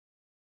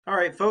All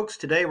right, folks,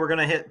 today we're going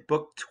to hit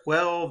book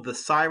 12, The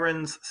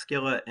Sirens,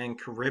 Scylla and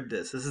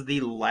Charybdis. This is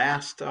the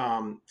last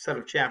set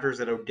of chapters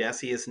that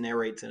Odysseus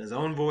narrates in his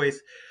own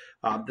voice.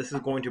 This is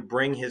going to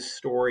bring his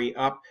story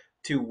up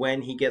to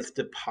when he gets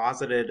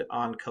deposited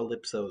on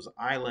Calypso's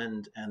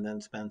island and then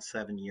spends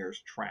 7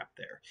 years trapped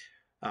there.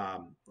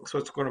 So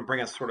it's going to bring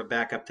us sort of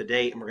back up to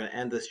date, and we're going to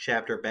end this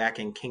chapter back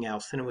in King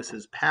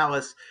Alcinous's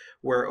palace,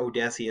 where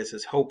Odysseus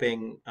is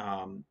hoping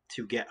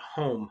to get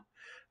home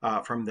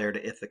from there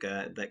to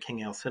Ithaca, that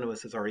King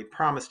Alcinous has already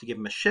promised to give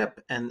him a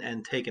ship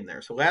and take him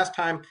there. So last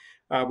time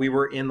we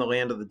were in the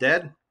land of the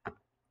dead.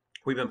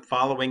 We've been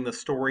following the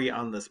story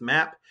on this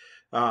map.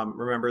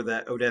 Remember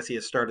that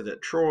Odysseus started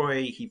at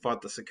Troy. He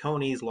fought the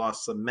Cicones,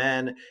 lost some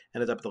men,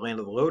 ended up at the land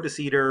of the Lotus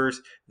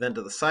Eaters, then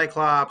to the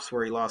Cyclops,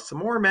 where he lost some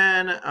more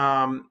men.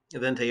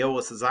 Then to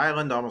Aeolus's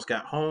island, almost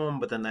got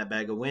home, but then that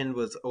bag of wind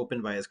was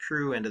opened by his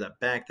crew, ended up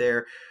back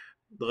there.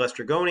 The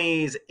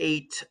Laestrygones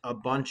ate a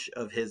bunch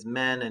of his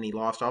men, and he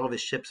lost all of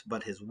his ships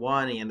but his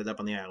one. He ended up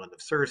on the island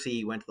of Circe.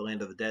 He went to the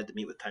land of the dead to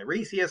meet with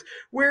Tiresias,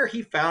 where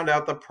he found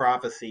out the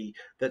prophecy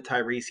that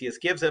Tiresias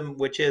gives him,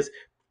 which is,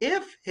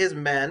 if his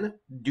men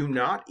do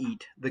not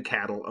eat the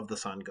cattle of the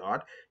sun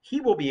god, he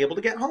will be able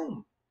to get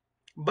home.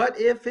 But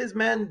if his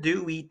men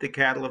do eat the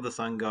cattle of the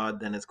sun god,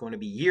 then it's going to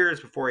be years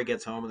before he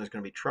gets home, and there's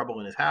going to be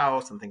trouble in his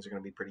house, and things are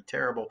going to be pretty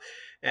terrible.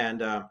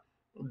 And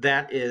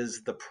that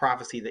is the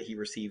prophecy that he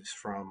receives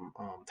from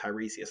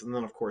Tiresias. And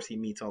then, of course, he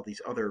meets all these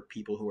other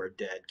people who are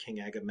dead, King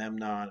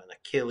Agamemnon and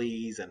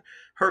Achilles and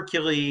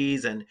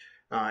Hercules, and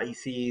he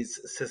sees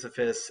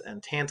Sisyphus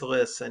and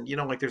Tantalus, and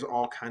there's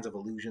all kinds of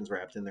illusions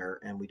wrapped in there,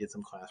 and we did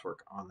some classwork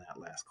on that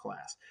last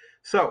class.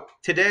 So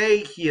today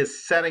he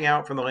is setting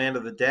out from the land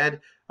of the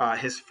dead.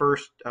 His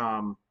first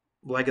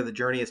leg of the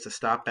journey is to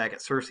stop back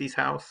at Circe's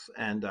house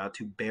and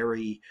to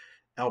bury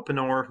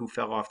Elpenor, who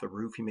fell off the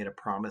roof. He made a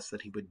promise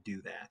that he would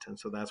do that. And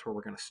so that's where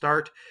we're going to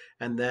start.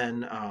 And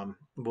then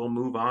we'll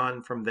move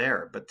on from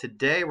there. But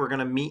today we're going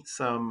to meet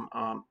some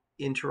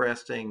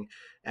interesting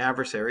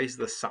adversaries,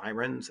 the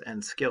Sirens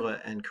and Scylla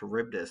and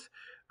Charybdis.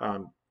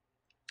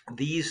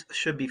 These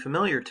should be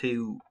familiar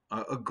to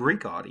a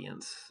Greek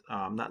audience,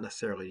 not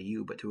necessarily to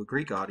you, but to a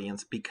Greek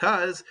audience,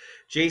 because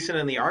Jason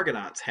and the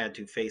Argonauts had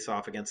to face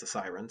off against the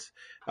Sirens.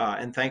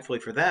 And thankfully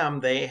for them,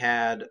 they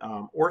had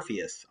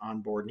Orpheus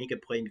on board, and he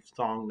could play a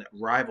song that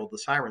rivaled the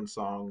Siren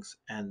songs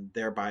and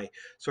thereby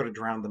sort of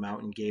drowned them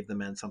out and gave the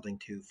men something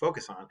to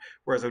focus on.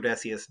 Whereas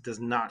Odysseus does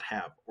not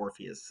have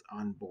Orpheus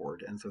on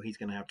board, and so he's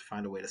going to have to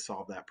find a way to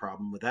solve that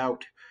problem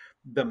without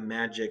the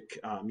magic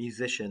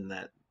musician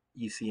that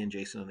you see in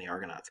Jason and the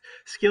Argonauts.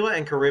 Scylla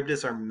and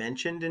Charybdis are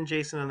mentioned in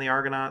Jason and the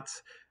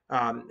Argonauts,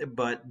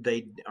 but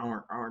they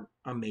aren't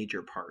a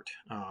major part.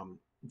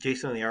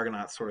 Jason and the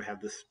Argonauts sort of have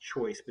this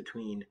choice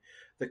between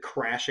the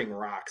crashing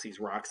rocks,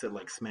 these rocks that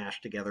like smash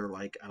together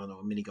like, I don't know,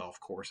 a mini golf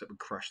course that would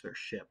crush their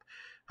ship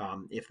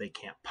if they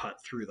can't putt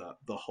through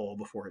the hole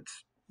before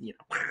it's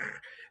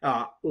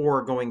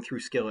or going through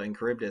Scylla and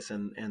Charybdis,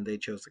 and they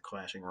chose the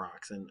clashing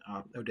rocks. And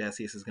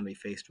Odysseus is going to be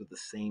faced with the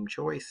same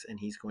choice, and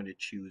he's going to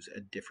choose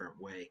a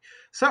different way.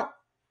 So,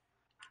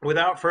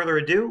 without further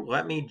ado,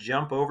 let me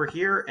jump over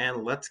here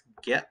and let's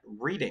get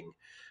reading.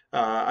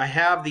 I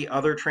have the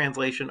other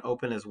translation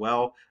open as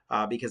well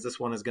because this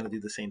one is going to do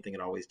the same thing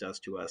it always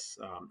does to us.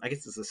 I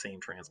guess it's the same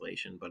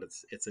translation, but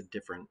it's a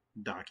different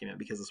document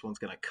because this one's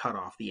going to cut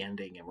off the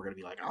ending, and we're going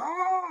to be like,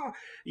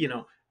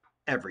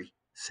 every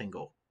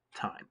single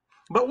time.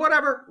 But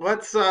whatever,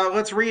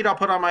 let's read. I'll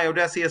put on my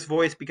Odysseus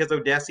voice because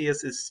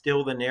Odysseus is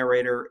still the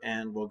narrator,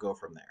 and we'll go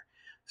from there.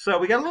 So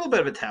we got a little bit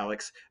of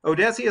italics.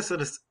 Odysseus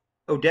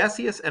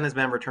and his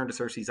men return to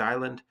Circe's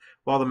island.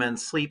 While the men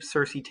sleep,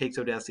 Circe takes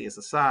Odysseus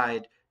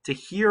aside to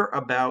hear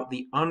about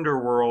the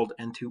underworld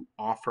and to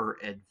offer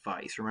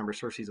advice. Remember,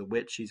 Circe's a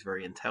witch. She's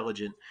very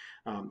intelligent.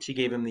 She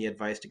gave him the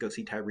advice to go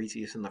see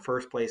Tiresias in the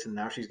first place, and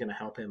now she's going to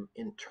help him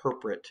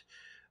interpret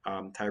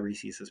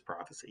Tiresias'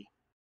 prophecy.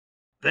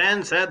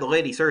 Then said the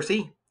lady Circe,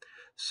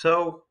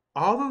 "So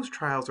all those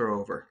trials are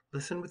over.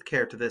 Listen with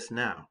care to this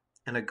now,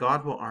 and a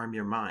god will arm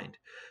your mind.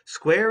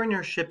 Square in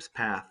your ship's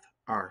path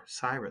are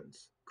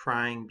sirens,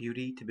 crying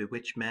beauty to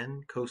bewitch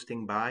men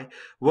coasting by.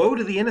 Woe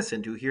to the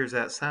innocent who hears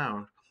that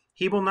sound.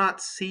 He will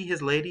not see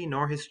his lady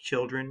nor his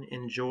children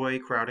in joy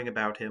crowding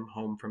about him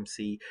home from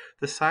sea.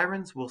 The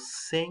sirens will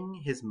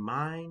sing his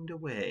mind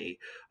away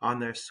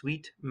on their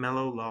sweet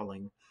mellow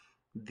lulling.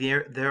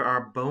 There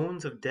are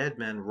bones of dead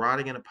men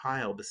rotting in a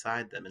pile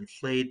beside them, and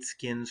flayed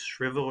skins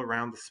shrivel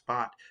around the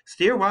spot.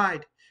 Steer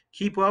wide,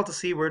 keep well to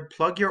seaward,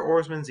 plug your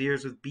oarsmen's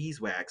ears with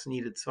beeswax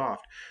kneaded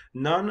soft.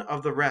 None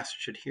of the rest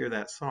should hear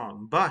that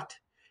song. But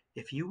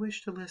if you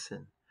wish to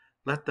listen,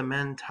 let the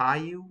men tie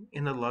you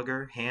in a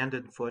lugger, hand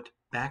and foot,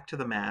 back to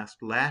the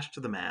mast, lashed to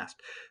the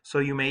mast, so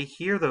you may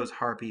hear those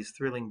harpies'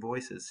 thrilling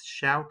voices.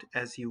 Shout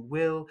as you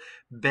will,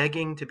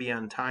 begging to be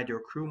untied.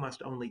 Your crew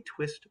must only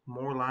twist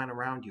more line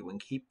around you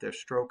and keep their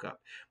stroke up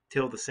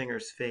till the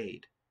singers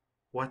fade.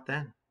 What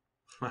then?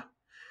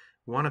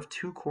 One of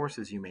two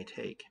courses you may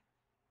take.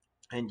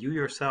 and you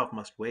yourself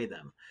must weigh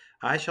them.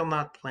 I shall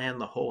not plan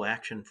the whole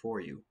action for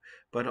you,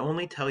 but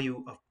only tell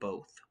you of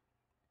both.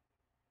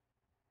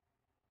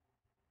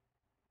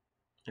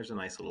 There's a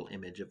nice little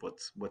image of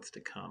what's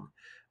to come.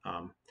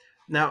 Um,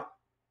 now,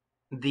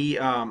 the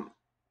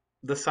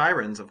the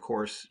Sirens, of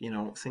course,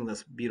 sing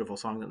this beautiful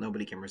song that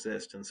nobody can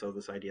resist, and so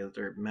this idea that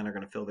their men are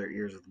going to fill their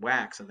ears with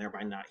wax and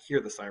thereby not hear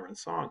the siren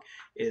song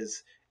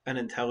is an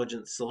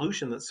intelligent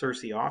solution that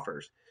Circe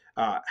offers.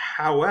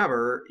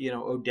 However,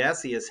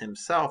 Odysseus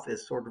himself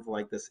is sort of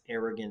like this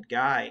arrogant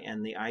guy,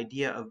 and the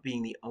idea of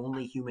being the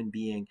only human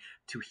being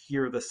to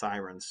hear the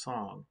siren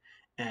song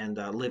and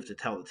live to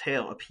tell the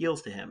tale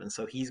appeals to him, and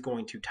so he's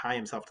going to tie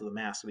himself to the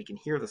mast so he can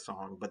hear the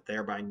song, but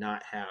thereby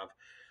not have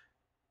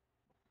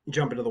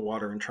jump into the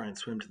water and try and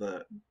swim to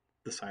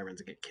the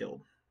sirens and get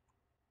killed.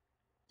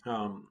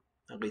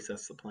 At least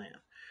that's the plan.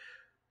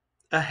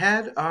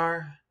 Ahead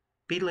are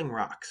beetling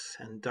rocks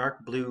and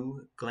dark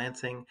blue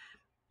glancing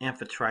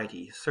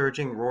amphitrite.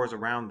 Surging roars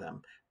around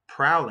them.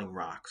 Prowling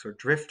rocks or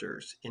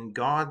drifters,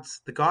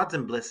 the gods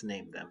in bliss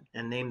named them,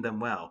 and named them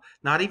well.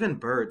 Not even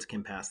birds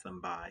can pass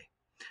them by.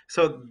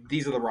 So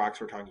these are the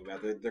rocks we're talking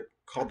about. They're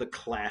called the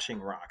clashing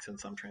rocks in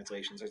some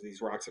translations. There's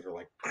these rocks that are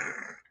like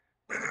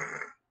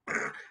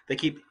they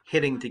keep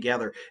hitting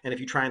together, and if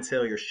you try and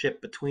sail your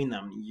ship between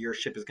them, your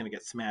ship is going to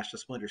get smashed to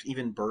splinters.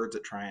 Even birds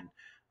that try and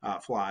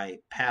fly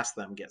past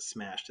them get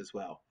smashed as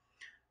well.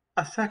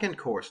 A second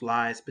course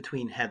lies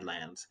between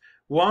headlands.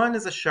 One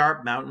is a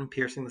sharp mountain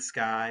piercing the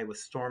sky, with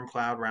storm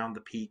cloud round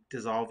the peak,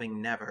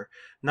 dissolving never,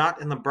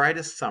 not in the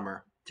brightest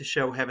summer, to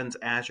show heaven's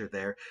azure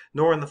there,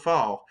 nor in the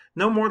fall.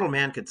 No mortal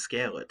man could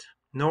scale it,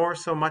 nor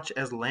so much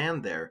as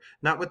land there,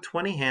 not with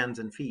 20 hands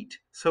and feet.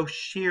 So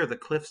sheer the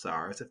cliffs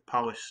are, as if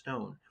polished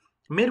stone.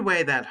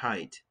 Midway that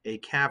height, a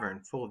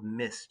cavern full of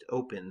mist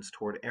opens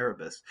toward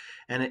Erebus,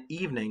 and at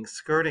evening,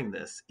 skirting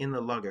this, in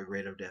the lugger,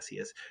 great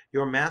Odysseus,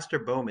 your master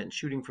bowman,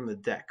 shooting from the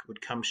deck,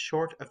 would come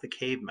short of the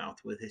cave mouth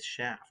with his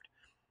shaft.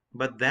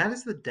 But that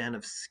is the den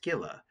of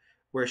Scylla,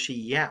 where she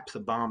yaps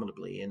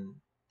abominably in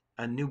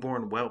a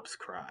newborn whelp's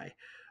cry.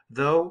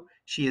 Though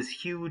she is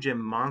huge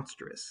and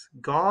monstrous,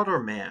 god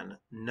or man,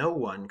 no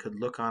one could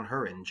look on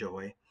her in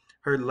joy.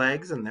 Her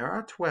legs, and there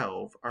are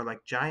 12, are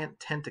like giant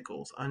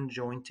tentacles,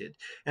 unjointed,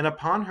 and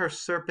upon her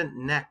serpent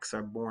necks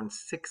are borne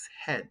 6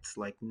 heads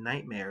like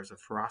nightmares of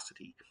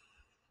ferocity,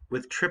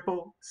 with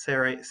triple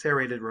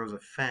serrated rows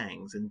of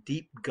fangs and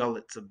deep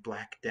gullets of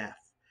black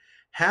death.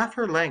 Half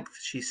her length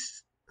she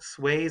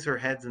sways her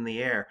heads in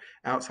the air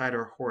outside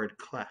her horrid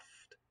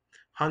cleft,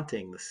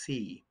 hunting the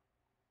sea.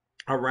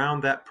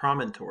 Around that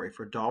promontory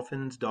for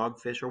dolphins,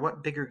 dogfish, or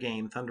what bigger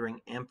game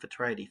thundering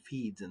amphitrite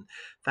feeds in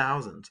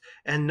thousands,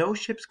 and no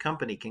ship's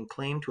company can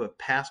claim to have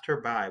passed her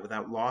by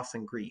without loss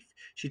and grief.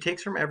 She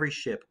takes from every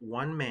ship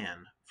 1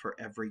 man for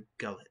every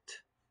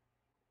gullet.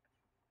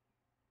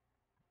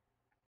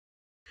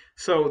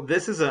 So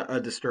this is a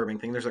disturbing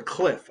thing. There's a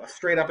cliff, a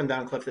straight up and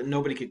down cliff that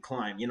nobody could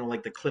climb,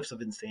 like the cliffs of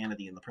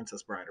insanity in The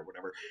Princess Bride or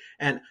whatever.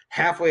 And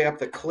halfway up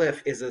the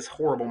cliff is this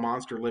horrible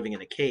monster living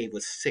in a cave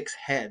with 6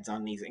 heads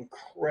on these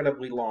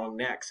incredibly long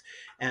necks.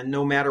 And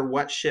no matter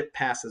what ship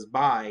passes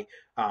by,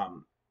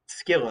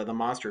 Scylla, the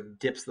monster,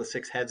 dips the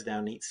 6 heads down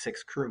and eats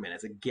 6 crewmen.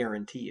 It's a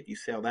guarantee. If you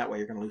sail that way,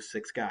 you're going to lose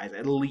 6 guys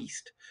at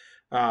least.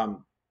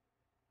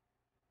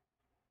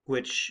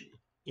 Which,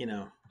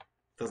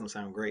 doesn't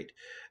sound great.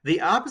 The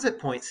opposite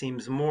point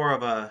seems more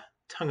of a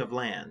tongue of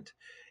land.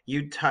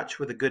 You'd touch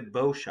with a good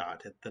bow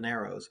shot at the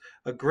Narrows.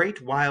 A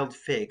great wild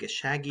fig, a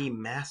shaggy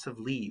mass of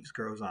leaves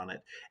grows on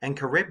it, and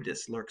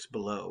Charybdis lurks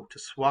below to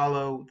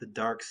swallow the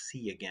dark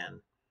sea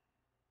again.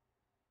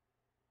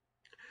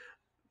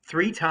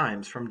 3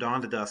 times from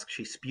dawn to dusk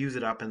she spews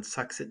it up and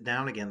sucks it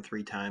down again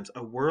 3 times,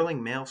 a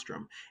whirling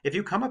maelstrom. If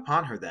you come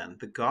upon her then,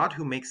 the god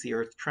who makes the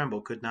earth tremble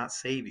could not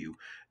save you.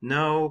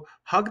 No,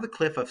 hug the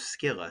cliff of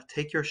Scylla,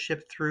 take your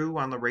ship through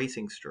on the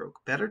racing stroke.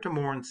 Better to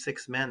mourn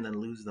 6 men than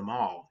lose them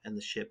all, and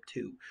the ship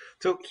too.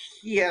 So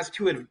he has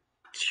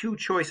two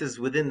choices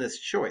within this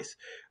choice.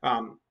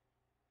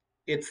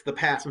 It's the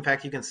pass. In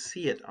fact, you can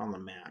see it on the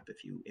map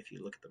if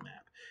you look at the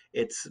map.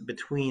 It's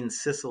between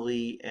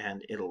Sicily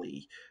and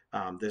Italy.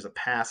 There's a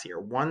pass here.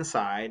 One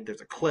side,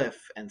 there's a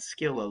cliff, and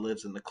Scylla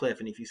lives in the cliff.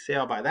 And if you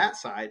sail by that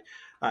side,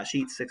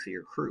 she eats 6 of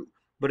your crew.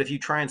 But if you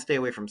try and stay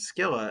away from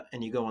Scylla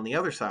and you go on the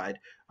other side,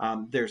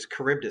 there's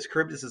Charybdis.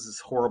 Charybdis is this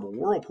horrible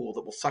whirlpool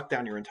that will suck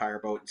down your entire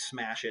boat and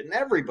smash it, and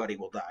everybody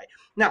will die.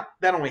 Now,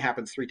 that only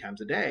happens 3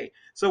 times a day.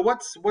 So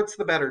what's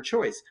the better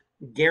choice?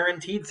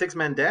 Guaranteed 6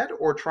 men dead,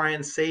 or try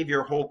and save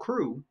your whole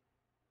crew,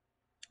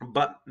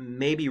 but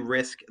maybe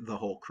risk the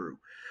whole crew?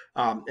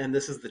 And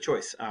this is the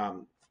choice.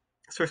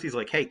 Circe's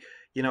like, hey,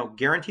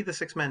 guarantee the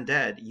 6 men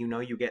dead,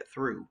 you get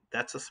through.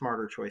 That's a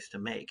smarter choice to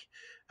make.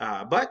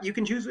 But you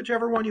can choose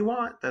whichever one you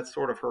want. That's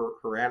sort of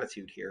her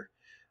attitude here.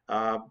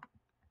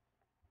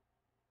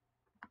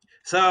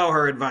 So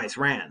her advice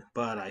ran,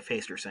 but I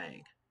faced her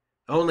saying,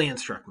 only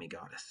instruct me,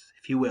 goddess,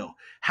 if you will,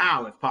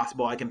 how, if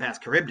possible, I can pass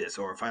Charybdis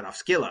or fight off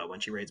Scylla when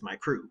she raids my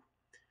crew.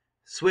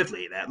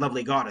 Swiftly that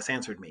lovely goddess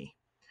answered me.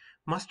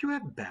 Must you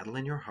have battle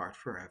in your heart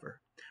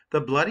forever?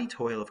 The bloody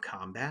toil of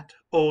combat?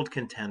 Old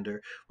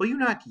contender, will you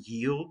not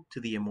yield to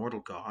the immortal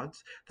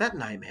gods? That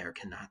nightmare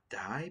cannot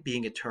die,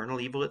 being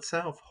eternal evil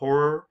itself,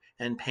 horror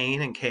and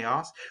pain and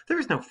chaos. There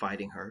is no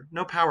fighting her,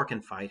 no power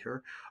can fight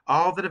her.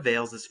 All that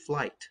avails is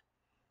flight.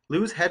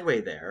 Lose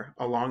headway there,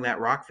 along that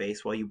rock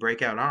face, while you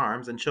break out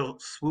arms, and she'll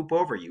swoop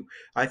over you,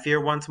 I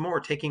fear once more,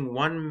 taking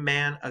one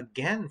man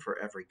again for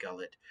every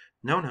gullet.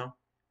 No, no.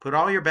 Put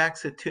all your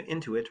backs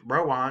into it,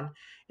 row on,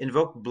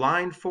 invoke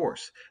blind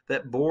force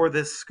that bore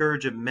this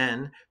scourge of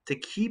men to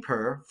keep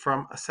her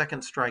from a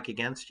second strike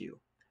against you.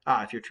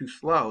 If you're too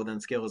slow, then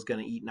Skill is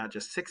going to eat not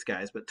just 6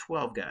 guys, but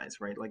 12 guys,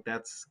 right? Like,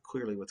 that's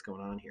clearly what's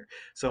going on here.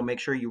 So make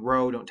sure you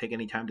row, don't take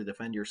any time to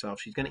defend yourself.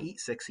 She's going to eat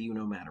 6 of you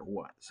no matter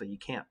what, so you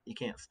can't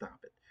stop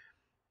it.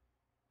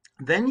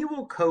 Then you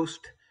will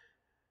coast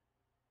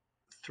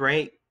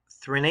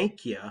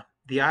Thrinacia,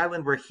 the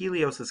island where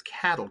Helios's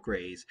cattle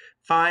graze,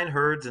 fine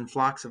herds and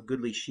flocks of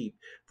goodly sheep.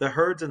 The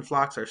herds and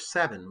flocks are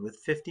 7, with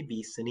 50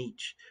 beasts in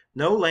each.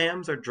 No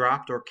lambs are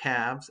dropped or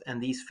calves,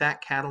 and these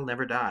fat cattle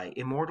never die.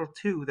 Immortal,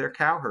 too, their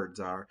cowherds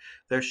are,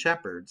 their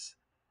shepherds,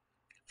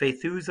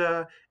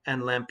 Phaethusa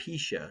and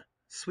Lampetia,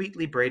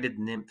 sweetly braided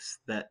nymphs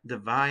that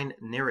divine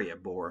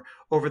Nerea bore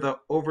to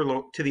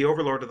the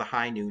overlord of the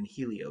high noon,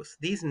 Helios.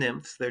 These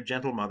nymphs their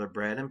gentle mother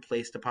bred and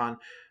placed upon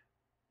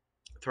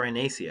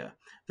Thrinacia,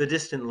 the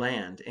distant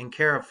land, in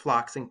care of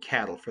flocks and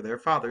cattle for their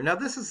father. Now,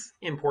 this is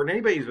important.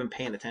 Anybody who's been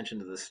paying attention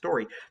to this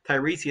story,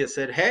 Tiresias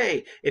said,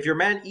 hey, if your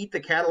men eat the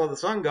cattle of the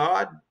sun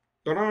god,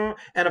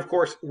 and of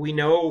course, we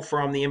know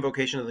from the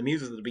invocation of the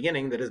Muses at the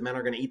beginning that his men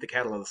are going to eat the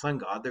cattle of the sun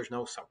god. There's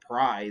no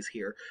surprise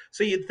here.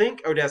 So you'd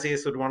think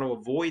Odysseus would want to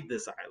avoid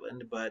this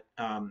island, but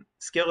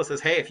Scylla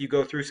says, hey, if you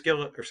go through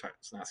Scylla, or sorry,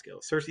 it's not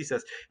Scylla. Circe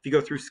says, if you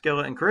go through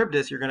Scylla and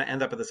Charybdis, you're going to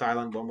end up at this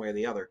island one way or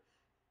the other.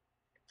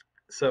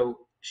 So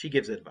she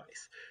gives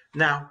advice.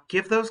 Now,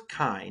 give those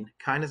kine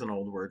is an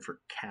old word for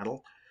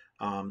cattle,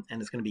 and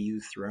it's going to be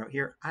used throughout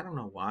here. I don't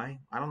know why.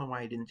 I don't know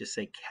why I didn't just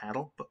say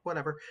cattle, but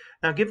whatever.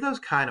 Now, give those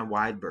kine a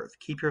wide berth.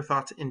 Keep your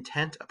thoughts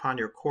intent upon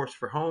your course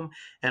for home,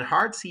 and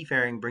hard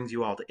seafaring brings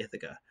you all to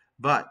Ithaca.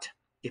 But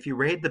if you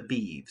raid the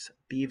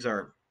beeves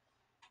are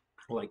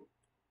like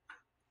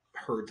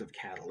herds of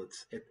cattle.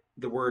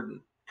 The word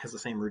has the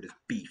same root as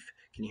beef.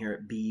 Can you hear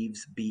it?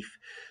 Beeves, beef.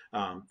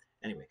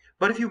 Anyway,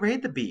 but if you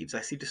raid the beeves,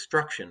 I see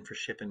destruction for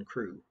ship and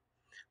crew.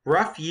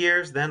 Rough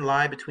years then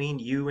lie between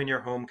you and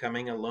your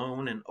homecoming,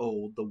 alone and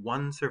old, the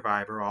one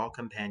survivor, all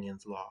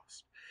companions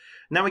lost.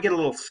 Now we get a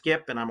little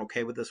skip, and I'm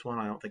okay with this one.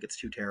 I don't think it's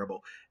too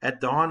terrible.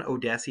 At dawn,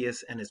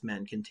 Odysseus and his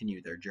men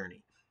continue their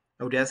journey.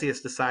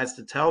 Odysseus decides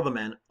to tell the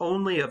men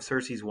only of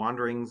Circe's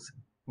warnings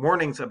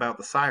about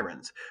the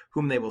Sirens,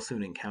 whom they will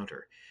soon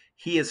encounter.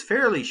 He is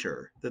fairly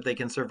sure that they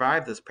can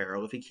survive this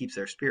peril if he keeps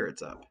their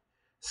spirits up.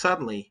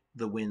 Suddenly,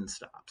 the wind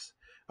stops.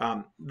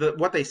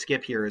 What they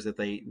skip here is that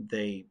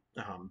they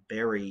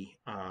bury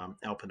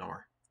Elpenor,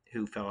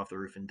 who fell off the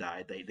roof and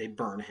died. They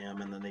burn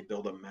him, and then they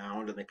build a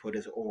mound, and they put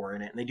his oar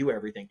in it, and they do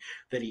everything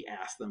that he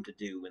asked them to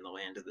do in the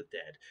land of the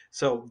dead.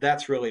 So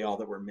that's really all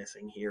that we're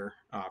missing here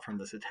from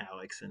this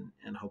italics,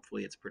 and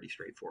hopefully it's pretty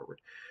straightforward.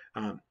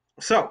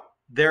 So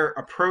they're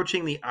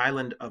approaching the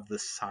island of the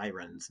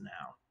Sirens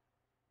now.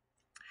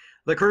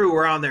 The crew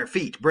were on their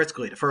feet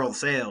briskly to furl the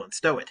sail and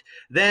stow it.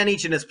 Then,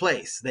 each in his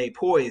place, they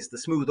poised the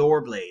smooth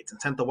oar blades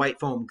and sent the white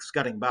foam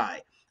scudding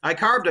by. I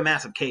carved a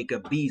massive cake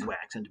of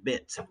beeswax into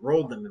bits and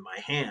rolled them in my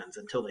hands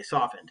until they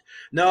softened.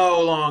 No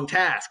long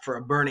task, for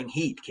a burning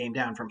heat came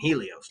down from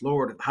Helios,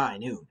 lord of the high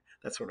noon.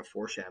 That's sort of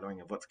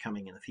foreshadowing of what's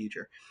coming in the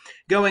future.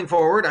 Going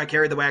forward, I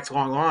carried the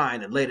wax-long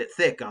line and laid it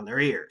thick on their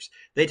ears.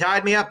 They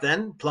tied me up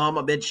then, plumb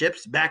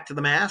amidships, back to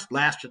the mast,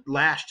 lashed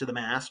to the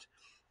mast,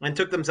 and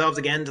took themselves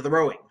again to the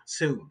rowing.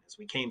 Soon, as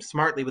we came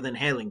smartly within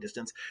hailing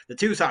distance, the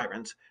 2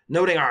 Sirens,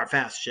 noting our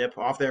fast ship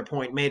off their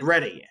point, made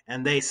ready,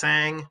 and they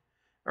sang.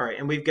 All right,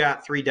 and we've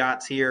got 3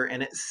 dots here,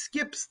 and it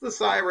skips the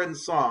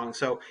Sirens song.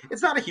 So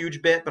it's not a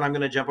huge bit, but I'm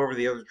going to jump over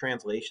the other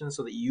translations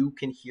so that you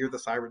can hear the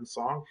Sirens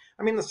song.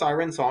 I mean, the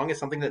Siren song is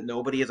something that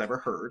nobody has ever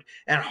heard,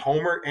 and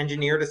Homer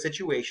engineered a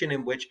situation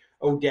in which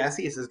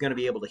Odysseus is going to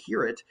be able to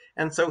hear it,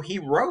 and so he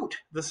wrote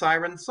the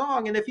Siren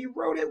song. And if he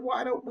wrote it,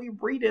 why don't we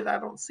read it? I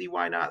don't see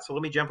why not. So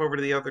let me jump over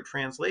to the other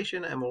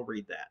translation, and we'll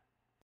read that.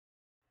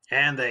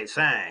 And they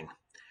sang,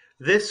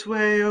 "This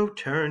way, oh,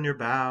 turn your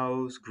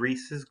bows,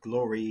 Greece's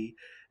glory,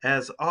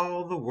 as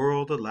all the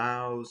world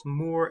allows,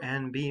 moor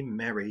and be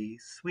merry.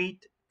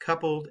 Sweet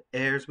coupled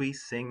airs we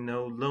sing,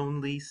 no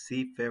lonely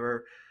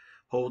seafarer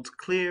holds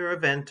clear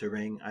of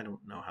entering." I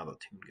don't know how the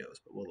tune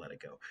goes, but we'll let it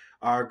go.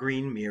 "Our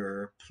green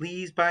mirror,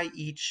 pleased by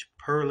each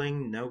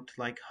purling note,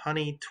 like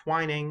honey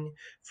twining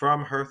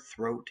from her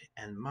throat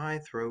and my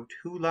throat,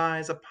 who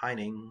lies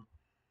a-pining.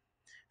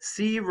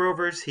 Sea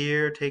rovers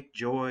here take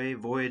joy,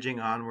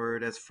 voyaging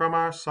onward, as from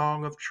our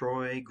song of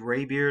Troy,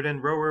 graybeard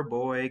and rower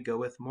boy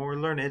goeth more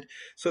learned."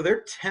 So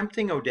they're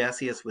tempting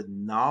Odysseus with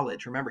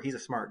knowledge. Remember, he's a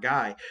smart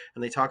guy,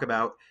 and they talk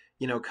about,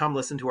 come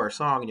listen to our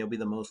song, and you'll be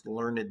the most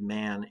learned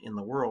man in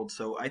the world.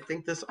 So I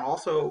think this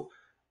also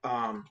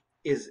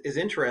is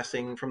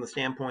interesting from the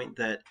standpoint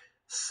that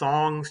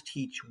songs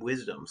teach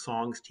wisdom,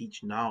 songs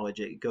teach knowledge.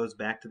 It goes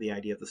back to the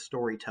idea of the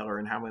storyteller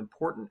and how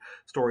important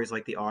stories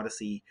like the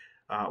Odyssey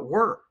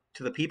were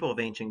to the people of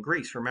ancient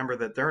Greece. Remember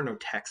that there are no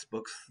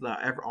textbooks.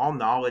 All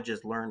knowledge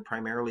is learned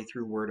primarily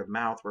through word of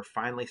mouth. We're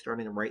finally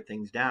starting to write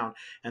things down,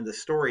 and the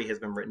story has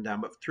been written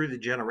down. But through the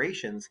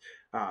generations,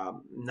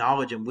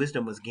 knowledge and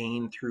wisdom was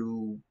gained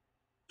through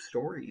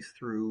stories,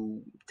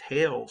 through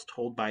tales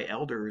told by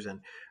elders,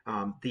 and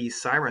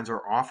these sirens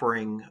are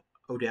offering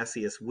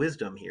Odysseus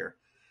wisdom here.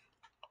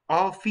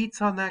 All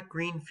feats on that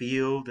green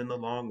field in the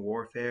long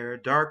warfare,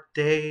 dark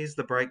days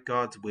the bright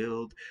gods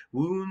willed,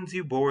 wounds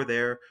you bore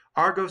there,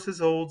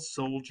 Argos' old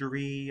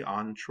soldiery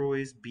on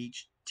Troy's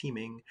beach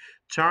teeming,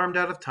 charmed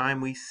out of time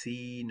we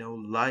see, no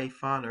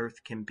life on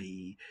earth can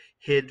be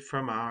hid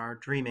from our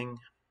dreaming.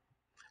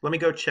 Let me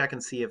go check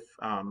and see if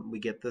we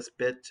get this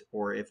bit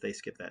or if they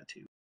skip that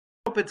too.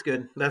 Hope it's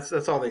good.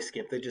 That's all they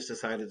skipped. They just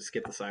decided to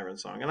skip the siren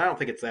song. And I don't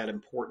think it's that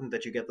important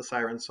that you get the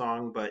siren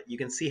song, but you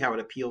can see how it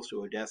appeals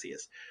to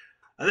Odysseus.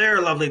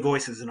 Their lovely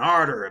voices and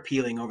ardor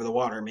appealing over the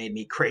water made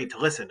me crave to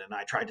listen, and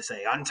I tried to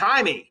say,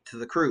 "Untie me," to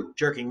the crew,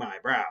 jerking my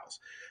brows.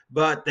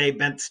 But they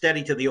bent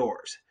steady to the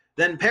oars.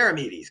 Then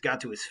Paramedes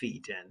got to his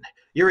feet, and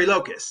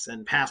Eurylochus,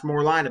 and passed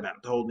more line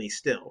about to hold me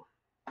still.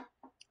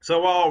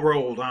 So all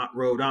rowed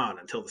on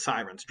until the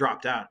sirens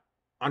dropped out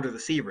under the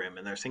sea rim,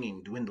 and their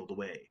singing dwindled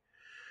away.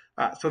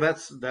 So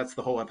that's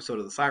the whole episode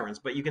of the Sirens,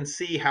 but you can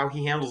see how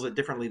he handles it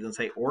differently than,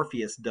 say,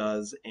 Orpheus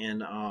does in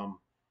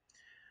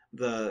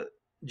the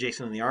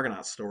Jason and the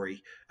Argonauts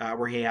story,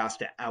 where he has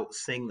to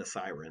out-sing the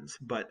sirens.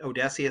 But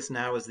Odysseus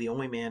now is the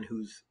only man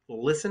who's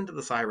listened to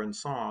the siren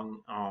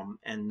song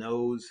and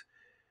knows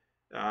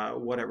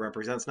what it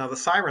represents. Now, the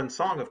siren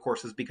song, of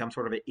course, has become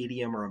sort of an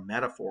idiom or a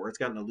metaphor. It's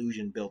got an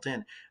illusion built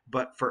in.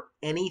 But for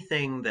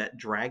anything that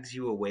drags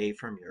you away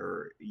from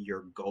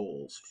your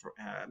goals,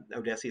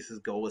 Odysseus'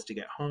 goal is to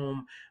get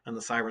home, and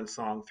the siren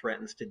song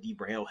threatens to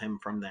derail him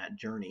from that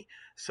journey.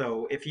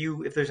 So if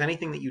there's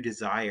anything that you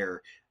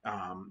desire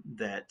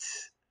that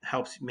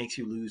makes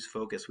you lose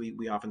focus,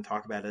 we often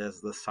talk about it as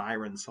the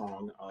siren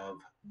song of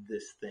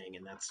this thing,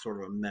 and that's sort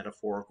of a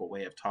metaphorical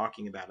way of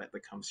talking about it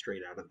that comes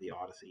straight out of the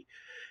Odyssey.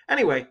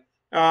 Anyway,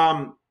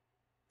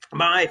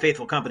 my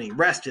faithful company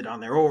rested on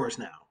their oars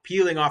now,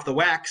 peeling off the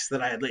wax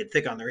that I had laid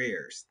thick on their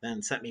ears,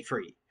 then set me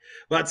free.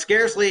 But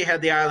scarcely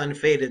had the island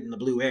faded in the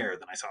blue air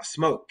than I saw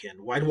smoke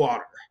and white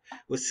water,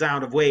 with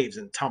sound of waves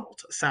and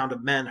tumult. A sound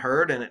of men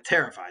heard, and it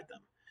terrified them.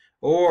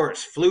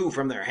 Oars flew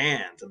from their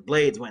hands, and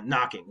blades went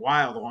knocking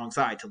wild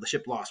alongside till the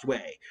ship lost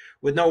way,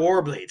 with no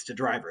oar blades to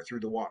drive her through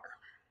the water.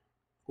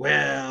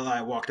 Well,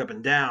 I walked up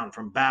and down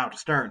from bow to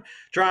stern,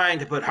 trying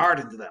to put heart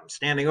into them,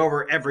 standing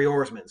over every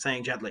oarsman,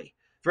 saying gently,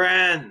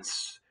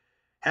 "Friends,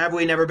 have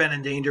we never been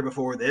in danger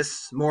before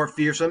this? More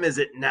fearsome is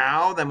it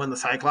now than when the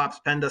Cyclops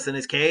penned us in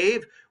his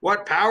cave?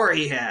 What power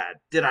he had!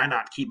 Did I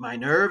not keep my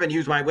nerve and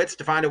use my wits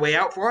to find a way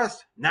out for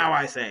us? Now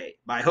I say,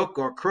 by hook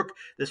or crook,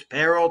 this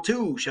peril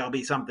too shall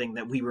be something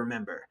that we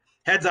remember.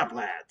 Heads up,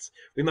 lads.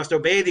 We must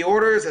obey the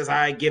orders as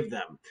I give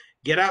them.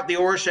 Get out the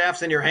oar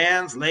shafts in your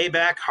hands, lay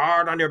back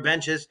hard on your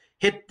benches,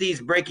 hit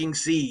these breaking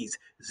seas.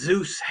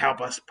 Zeus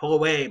help us pull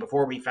away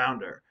before we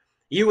founder.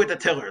 You at the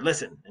tiller,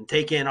 listen and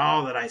take in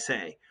all that I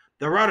say.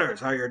 The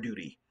rudders are your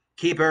duty.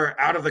 Keep her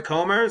out of the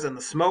combers and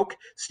the smoke.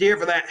 Steer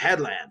for that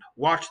headland.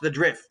 Watch the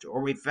drift,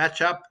 or we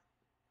fetch up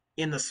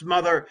in the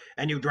smother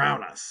and you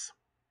drown us."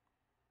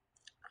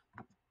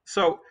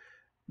 So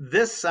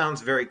this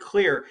sounds very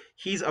clear.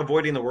 He's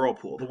avoiding the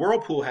whirlpool. The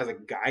whirlpool has a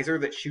geyser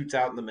that shoots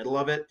out in the middle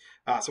of it.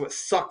 So it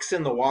sucks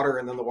in the water,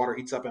 and then the water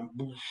heats up and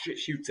it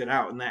shoots it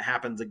out. And that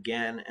happens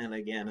again and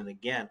again and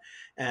again.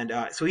 And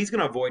so he's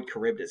going to avoid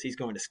Charybdis. He's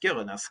going to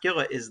Scylla. Now,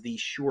 Scylla is the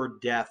sure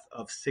death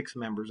of 6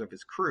 members of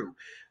his crew,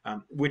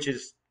 which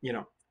is,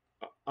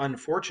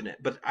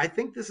 unfortunate. But I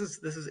think this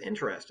is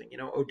interesting.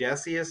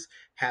 Odysseus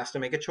has to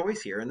make a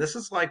choice here. And this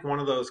is like one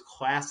of those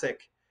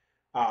classic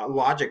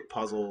logic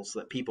puzzles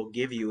that people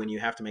give you, and you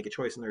have to make a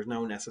choice, and there's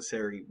no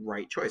necessary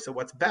right choice. So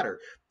what's better,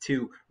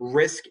 to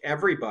risk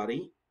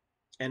everybody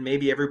and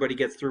maybe everybody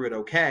gets through it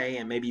okay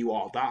and maybe you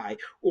all die,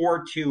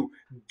 or to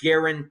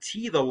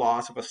guarantee the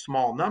loss of a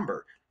small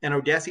number? And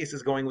Odysseus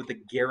is going with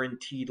the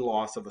guaranteed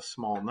loss of a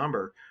small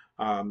number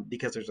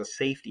because there's a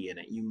safety in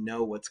it.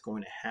 What's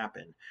going to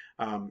happen.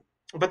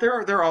 But there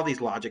are all these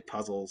logic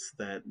puzzles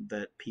that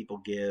people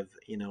give,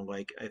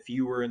 like if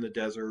you were in the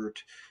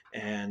desert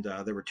and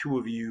there were 2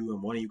 of you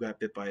and one of you got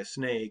bit by a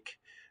snake,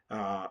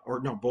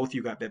 or no, both of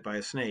you got bit by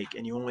a snake,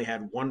 and you only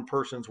had 1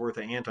 person's worth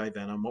of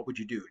anti-venom, what would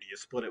you do? Do you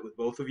split it with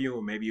both of you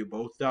and maybe you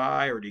both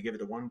die, or do you give it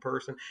to 1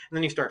 person? And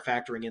then you start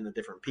factoring in the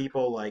different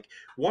people, like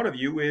one of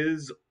you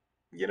is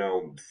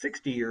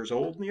 60 years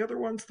old and the other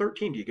one's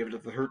 13. Do you give it to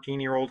the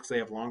 13-year-old because they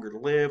have longer to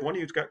live? One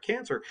of you's got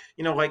cancer.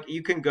 Like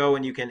you can go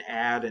and you can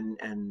add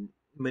and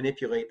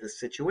manipulate the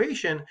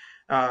situation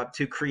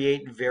to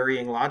create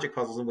varying logic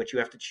puzzles in which you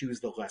have to choose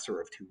the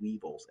lesser of 2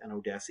 evils. And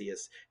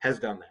Odysseus has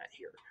done that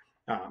here.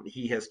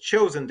 He has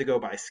chosen to go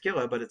by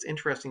Scylla, but it's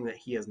interesting that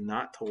he has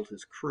not told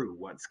his crew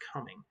what's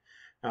coming.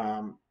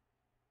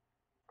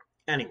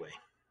 Anyway,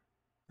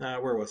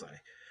 where was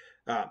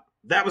I?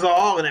 That was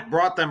all, and it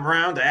brought them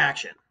round to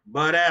action.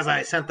 But as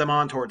I sent them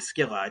on towards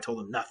Scylla, I told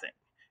them nothing,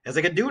 as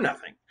they could do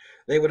nothing.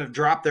 They would have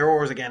dropped their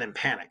oars again in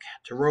panic,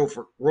 to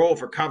roll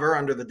for cover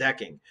under the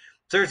decking.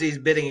 Circe's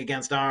bidding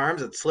against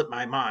arms had slipped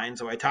my mind,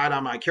 so I tied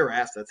on my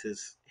cuirass, that's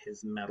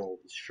his metal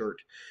shirt,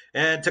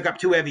 and took up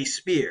 2 heavy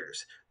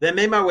spears, then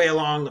made my way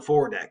along the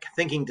foredeck,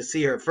 thinking to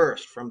see her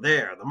first. From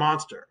there, the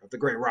monster of the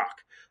great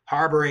rock,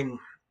 harboring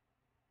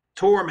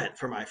torment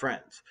for my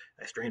friends.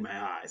 I strained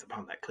my eyes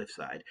upon that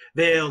cliffside,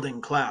 veiled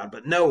in cloud,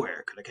 but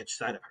nowhere could I catch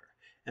sight of her.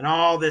 And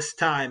all this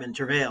time, in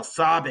travail,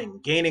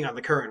 sobbing, gaining on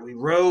the current, we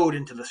rowed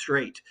into the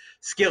strait,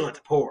 Scylla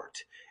to port,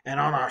 and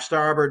on our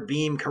starboard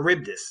beam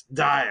Charybdis,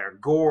 dire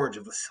gorge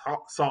of the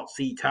salt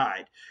sea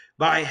tide.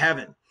 By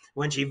heaven,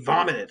 when she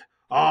vomited,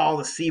 all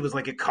the sea was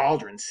like a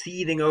cauldron,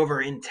 seething over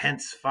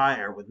intense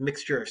fire, with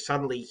mixture of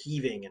suddenly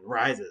heaving and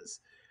rises.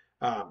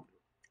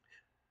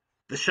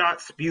 The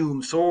shot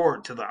spume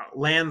soared to the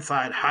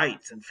landside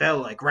heights and fell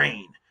like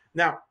rain.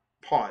 Now,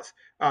 pause.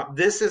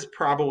 This is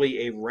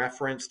probably a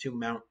reference to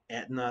Mount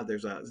Etna.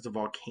 There's a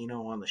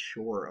volcano on the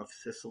shore of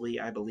Sicily,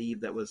 I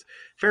believe, that was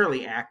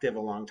fairly active a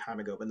long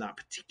time ago, but not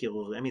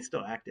particularly. I mean,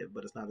 still active,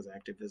 but it's not as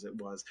active as it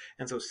was.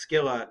 And so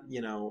Scylla,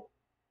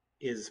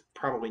 is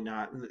probably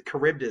not.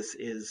 Charybdis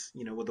is,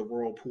 with the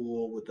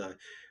whirlpool, with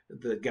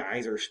the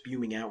geyser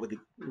spewing out with the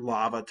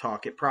lava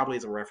talk. It probably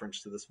is a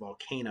reference to this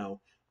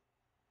volcano.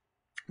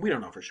 We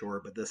don't know for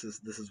sure, but this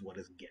is what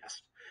is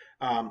guessed.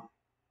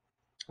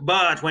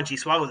 But when she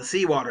swallowed the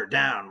seawater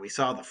down, we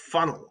saw the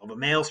funnel of a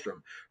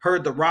maelstrom,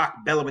 heard the rock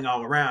bellowing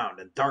all around,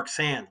 and dark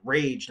sand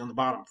raged on the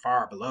bottom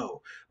far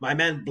below. My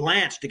men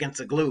blanched against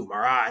the gloom.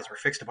 Our eyes were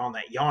fixed upon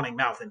that yawning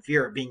mouth in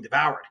fear of being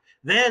devoured.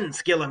 Then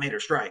Scylla made her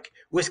strike,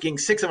 whisking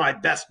 6 of my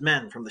best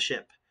men from the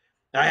ship.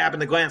 I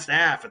happened to glance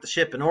aft at the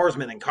ship and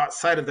oarsmen and caught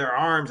sight of their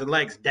arms and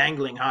legs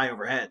dangling high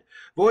overhead.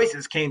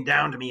 Voices came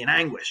down to me in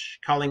anguish,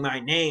 calling my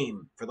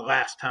name for the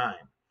last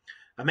time.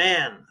 A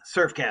man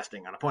surf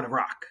casting on a point of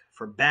rock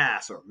for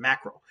bass or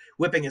mackerel,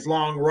 whipping his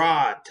long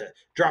rod to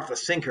drop the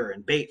sinker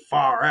and bait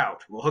far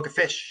out, will hook a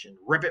fish and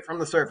rip it from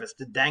the surface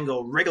to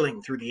dangle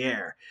wriggling through the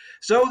air.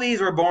 So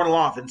these were borne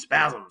aloft in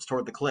spasms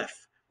toward the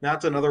cliff.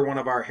 That's another one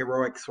of our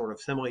heroic sort of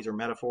similes or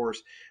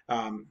metaphors.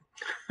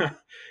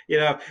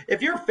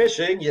 If you're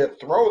fishing, you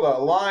throw the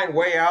line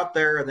way out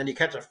there and then you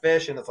catch a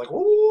fish and it's like,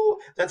 ooh,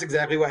 that's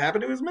exactly what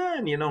happened to his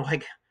men.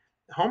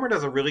 Homer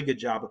does a really good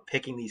job of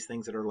picking these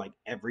things that are like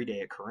everyday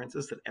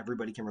occurrences that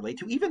everybody can relate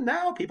to. Even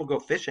now, people go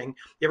fishing.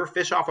 You ever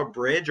fish off a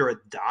bridge or a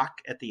dock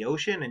at the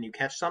ocean and you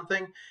catch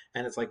something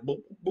and it's like,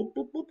 boop, boop,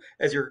 boop, boop,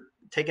 as you're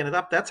taking it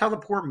up? That's how the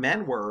poor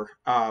men were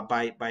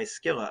by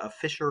Scylla, a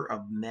fisher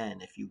of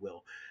men, if you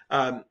will.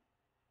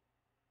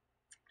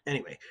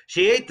 Anyway,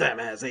 she ate them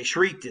as they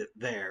shrieked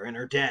there in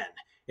her den,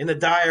 in the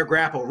dire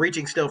grapple,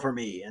 reaching still for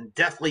me, and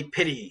deathly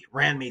pity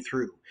ran me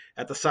through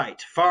at the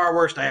sight, far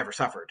worst I ever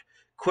suffered,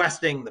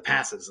 questing the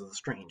passes of the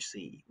strange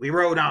sea. We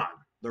rowed on.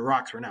 The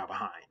rocks were now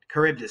behind.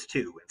 Charybdis,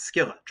 too, and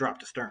Scylla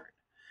dropped astern.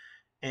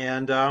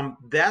 And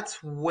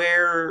that's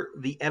where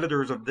the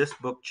editors of this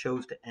book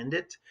chose to end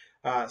it.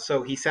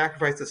 So he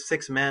sacrifices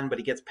 6 men, but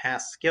he gets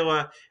past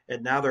Scylla,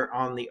 and now they're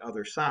on the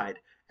other side.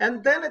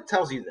 And then it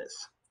tells you this.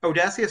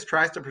 Odysseus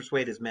tries to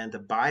persuade his men to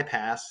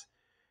bypass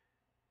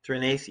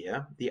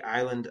Thrinacia, the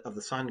island of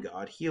the sun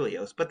god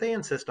Helios, but they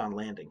insist on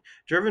landing.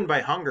 Driven by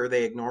hunger,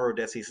 they ignore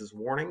Odysseus'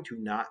 warning to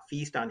not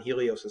feast on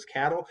Helios'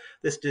 cattle.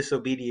 This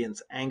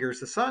disobedience angers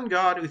the sun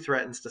god, who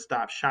threatens to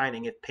stop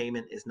shining if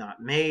payment is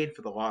not made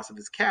for the loss of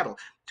his cattle.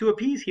 To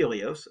appease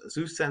Helios,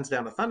 Zeus sends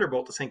down a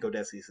thunderbolt to sink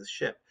Odysseus'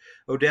 ship.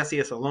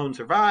 Odysseus alone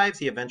survives.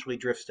 He eventually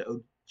drifts to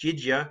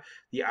Ogygia,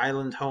 the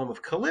island home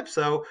of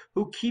Calypso,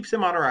 who keeps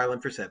him on her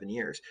island for 7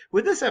 years.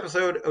 With this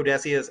episode,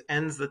 Odysseus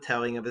ends the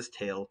telling of his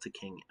tale to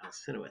King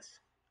Alcinous.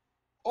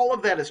 All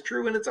of that is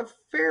true, and it's a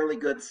fairly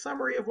good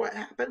summary of what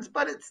happens,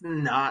 but it's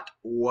not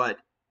what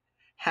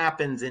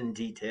happens in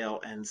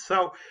detail. And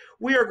so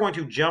we are going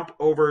to jump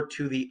over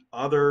to the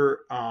other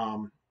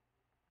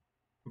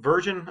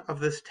version of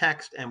this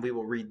text, and we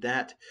will read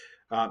that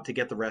to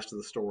get the rest of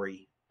the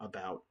story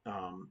about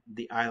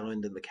the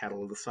island and the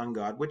cattle of the sun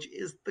god, which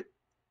is the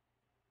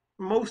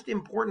most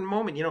important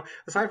moment.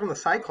 Aside from the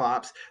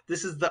Cyclops,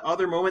 this is the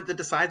other moment that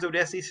decides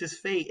Odysseus'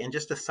 fate. And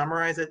just to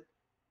summarize it,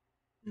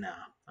 no,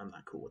 I'm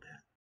not cool with that.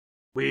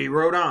 We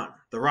rowed on.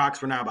 The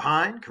rocks were now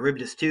behind,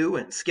 Charybdis too,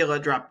 and Scylla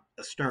dropped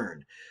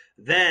astern.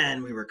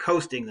 Then we were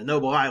coasting the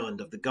noble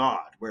island of the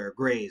god, where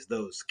graze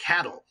those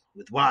cattle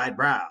with wide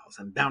brows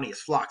and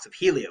bounteous flocks of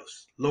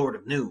Helios, lord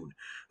of noon,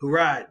 who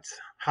rides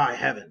high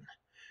heaven.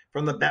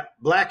 From the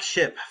black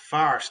ship,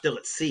 far still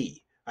at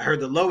sea, I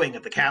heard the lowing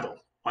of the cattle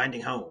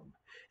winding home,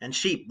 and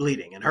sheep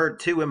bleating, and heard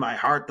too in my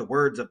heart the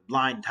words of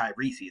blind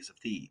Tiresias of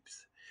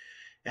Thebes.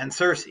 And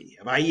Circe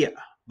of Aea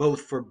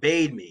both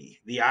forbade me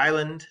the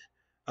island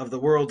of the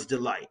world's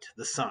delight,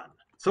 the sun.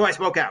 So I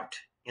spoke out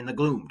in the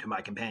gloom to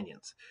my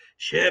companions.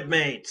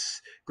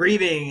 Shipmates,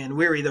 grieving and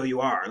weary though you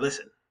are,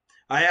 listen.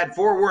 I had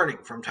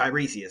forewarning from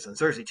Tiresias and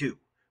Circe too.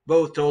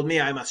 Both told me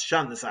I must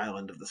shun this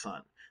island of the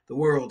sun, the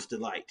world's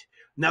delight.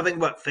 Nothing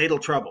but fatal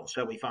trouble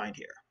shall we find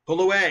here.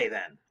 Pull away,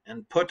 then,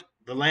 and put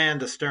the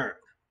land astern.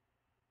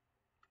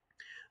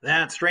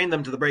 That strained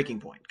them to the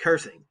breaking point.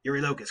 Cursing,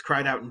 Eurylochus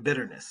cried out in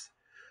bitterness,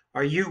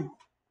 Are you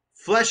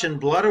flesh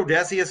and blood,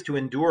 Odysseus, to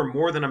endure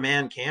more than a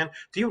man can?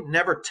 Do you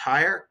never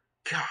tire?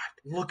 God,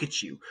 look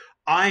at you.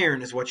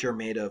 Iron is what you're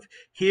made of.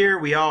 Here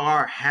we all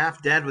are,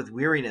 half dead with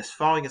weariness,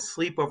 falling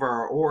asleep over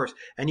our oars,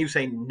 and you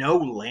say no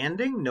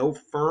landing, no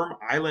firm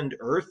island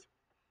earth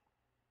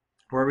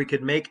where we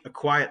could make a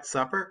quiet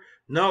supper?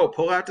 No,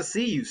 pull out to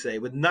sea, you say,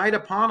 with night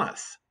upon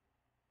us.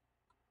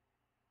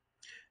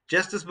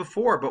 Just as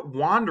before, but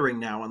wandering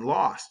now and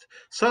lost.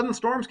 Sudden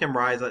storms can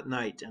rise at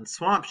night, and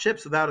swamp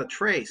ships without a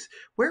trace.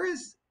 Where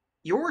is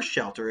your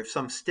shelter if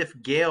some stiff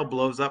gale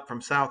blows up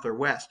from south or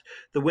west,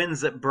 the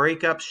winds that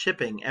break up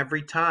shipping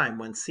every time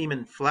when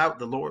seamen flout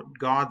the Lord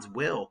God's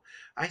will?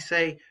 I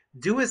say,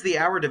 do as the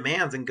hour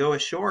demands and go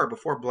ashore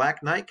before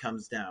black night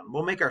comes down.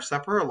 We'll make our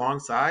supper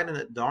alongside and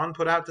at dawn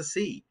put out to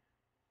sea.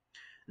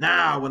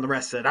 Now, when the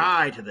rest said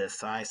aye to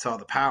this, I saw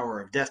the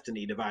power of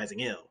destiny devising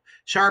ill.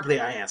 Sharply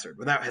I answered,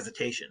 without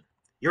hesitation,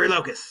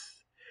 Eurylochus,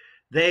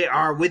 they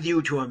are with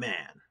you to a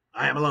man.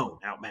 I am alone,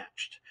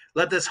 outmatched.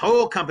 Let this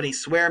whole company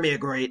swear me a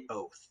great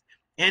oath.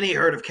 Any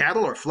herd of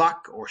cattle or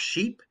flock or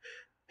sheep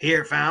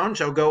here found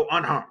shall go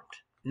unharmed.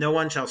 No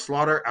one shall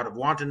slaughter out of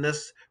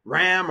wantonness,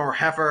 ram or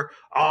heifer.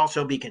 All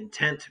shall be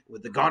content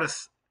with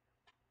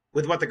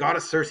what the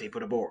goddess Circe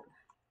put aboard.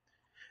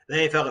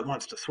 They fell at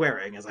once to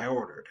swearing, as I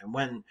ordered, and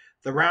when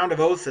the round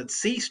of oaths had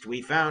ceased,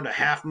 we found a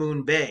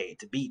half-moon bay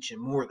to beach and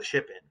moor the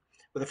ship in,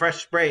 with a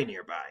fresh spray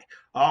nearby.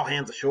 All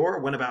hands ashore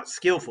went about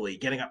skillfully,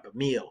 getting up a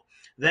meal.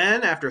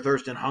 Then, after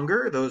thirst and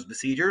hunger, those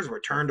besiegers were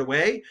turned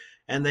away,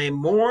 and they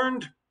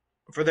mourned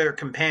for their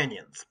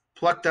companions,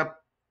 plucked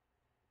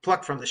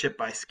from the ship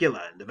by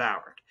Scylla and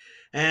devoured,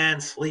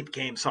 and sleep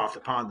came soft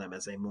upon them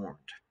as they mourned.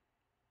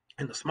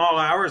 In the small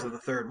hours of the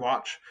third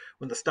watch,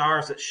 when the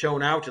stars that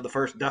shone out to the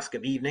first dusk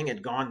of evening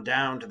had gone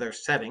down to their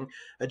setting,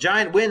 a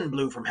giant wind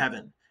blew from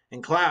heaven,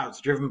 and clouds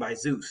driven by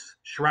Zeus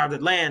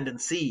shrouded land and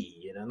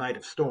sea in a night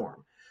of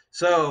storm.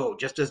 So,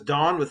 just as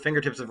dawn with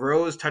fingertips of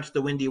rose touched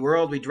the windy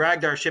world, we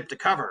dragged our ship to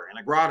cover in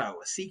a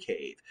grotto, a sea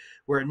cave,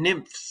 where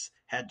nymphs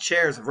had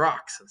chairs of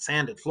rocks and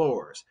sanded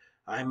floors.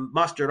 I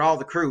mustered all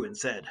the crew and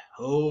said,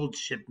 Hold,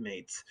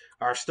 shipmates,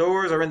 our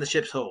stores are in the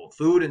ship's hold.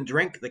 Food and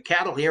drink, the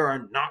cattle here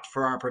are not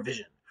for our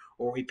provision,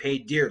 or we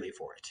paid dearly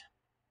for it.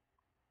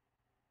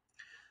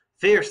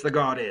 Fierce the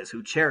god is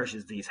who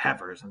cherishes these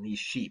heifers and these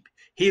sheep,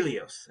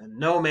 Helios, and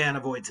no man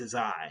avoids his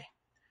eye.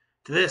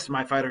 To this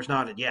my fighters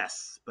nodded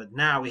yes, but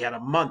now we had a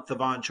month of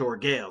onshore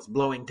gales,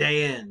 blowing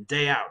day in,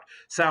 day out,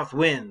 south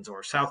winds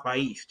or south by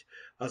east,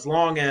 as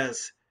long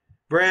as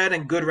bread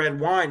and good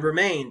red wine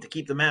remained to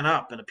keep the men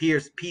up and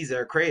appease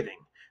their craving.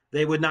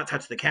 They would not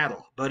touch the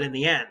cattle, but in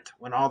the end,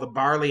 when all the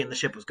barley in the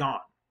ship was gone,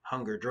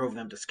 hunger drove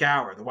them to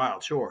scour the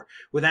wild shore,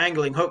 with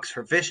angling hooks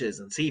for fishes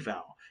and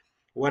seafowl.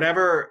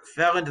 Whatever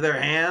fell into their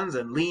hands,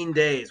 and lean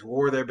days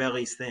wore their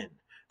bellies thin.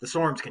 The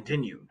storms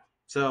continued.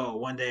 So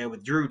one day I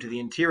withdrew to the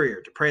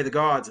interior to pray the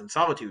gods in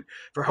solitude,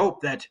 for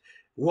hope that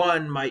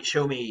one might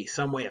show me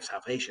some way of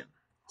salvation.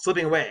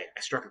 Slipping away,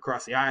 I struck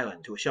across the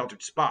island to a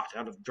sheltered spot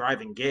out of the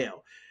driving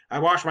gale. I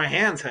washed my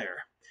hands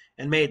there,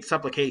 and made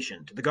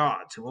supplication to the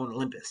gods who own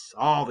Olympus,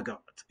 all the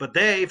gods. But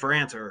they, for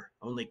answer,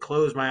 only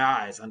closed my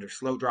eyes under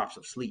slow drops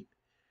of sleep.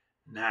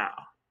 Now,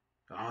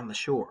 on the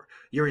shore,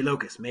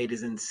 Eurylochus made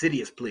his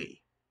insidious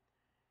plea.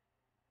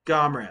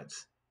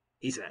 Comrades,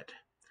 he said,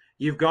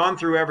 you've gone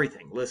through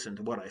everything. Listen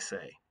to what I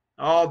say.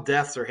 All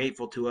deaths are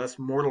hateful to us,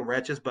 mortal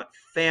wretches, but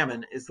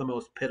famine is the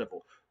most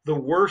pitiful, the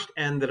worst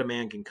end that a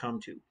man can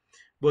come to.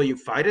 Will you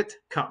fight it?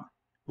 Come.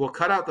 We'll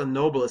cut out the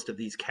noblest of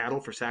these cattle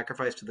for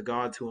sacrifice to the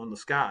gods who own the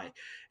sky.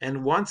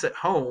 And once at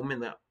home in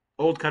the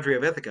old country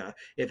of Ithaca,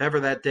 if ever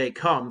that day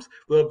comes,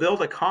 we'll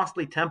build a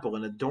costly temple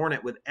and adorn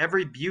it with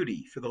every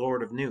beauty for the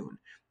Lord of Noon.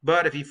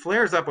 But if he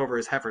flares up over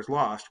his heifers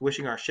lost,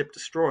 wishing our ship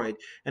destroyed,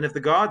 and if the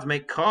gods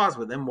make cause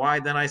with him, why,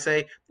 then I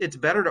say, it's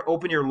better to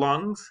open your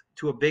lungs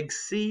to a big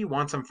sea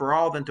once and for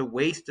all than to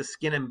waste to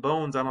skin and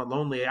bones on a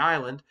lonely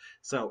island.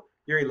 So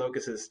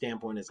Eurylochus'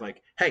 standpoint is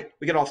like, hey,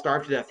 we could all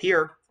starve to death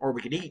here, or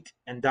we could eat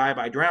and die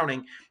by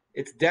drowning.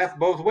 It's death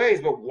both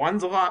ways, but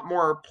one's a lot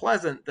more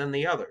pleasant than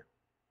the other.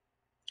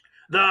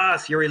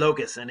 Thus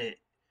Eurylochus,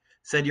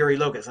 said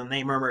Eurylochus, and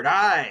they murmured,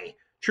 aye,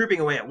 trooping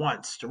away at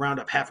once to round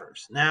up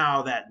heifers.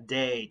 Now that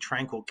day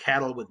tranquil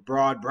cattle with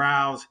broad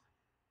brows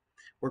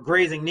were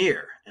grazing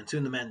near, and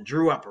soon the men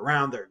drew up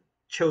around their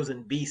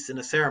chosen beasts in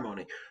a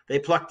ceremony. They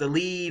plucked the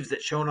leaves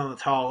that shone on the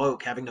tall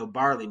oak, having no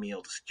barley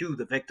meal to stew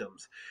the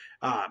victims,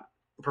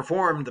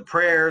 performed the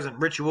prayers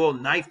and ritual,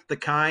 knifed the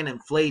kine,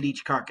 and flayed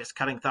each carcass,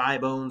 cutting thigh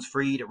bones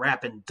free to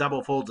wrap in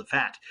double folds of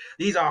fat.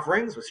 These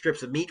offerings with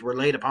strips of meat were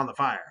laid upon the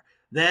fire.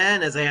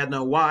 Then, as they had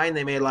no wine,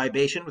 they made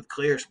libation with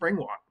clear spring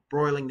water,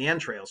 broiling the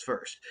entrails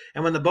first.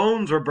 And when the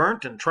bones were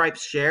burnt and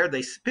tripes shared,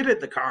 they spitted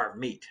the carved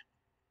meat.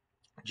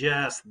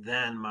 Just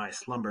then my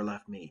slumber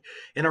left me.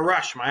 In a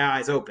rush my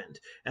eyes opened,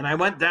 and I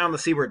went down the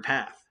seaward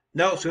path.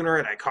 No sooner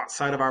had I caught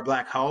sight of our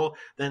black hull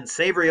than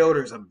savory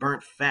odors of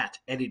burnt fat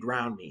eddied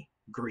round me.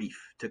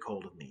 Grief took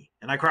hold of me,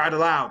 and I cried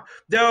aloud,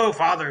 "O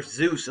Father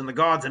Zeus, and the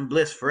gods in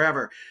bliss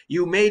forever,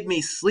 you made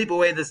me sleep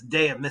away this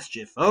day of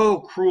mischief.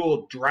 O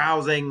cruel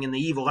drowsing in the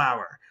evil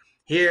hour!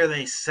 Here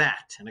they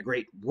sat, and a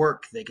great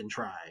work they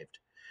contrived."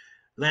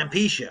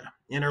 Lampetia,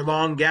 in her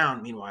long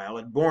gown, meanwhile,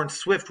 had borne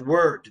swift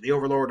word to the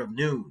overlord of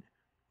noon.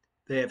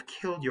 "They have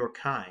killed your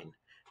kind."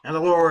 And the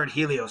Lord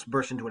Helios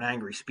burst into an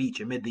angry speech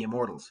amid the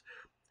immortals.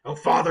 "O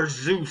Father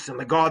Zeus, and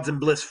the gods in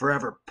bliss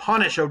forever,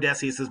 punish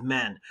Odysseus'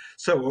 men,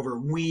 so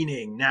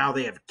overweening. Now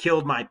they have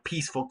killed my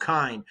peaceful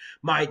kind,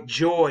 my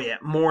joy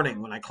at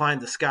morning when I climbed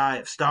the sky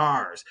of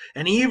stars,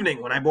 and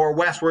evening when I bore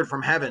westward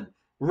from heaven.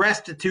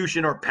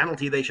 Restitution or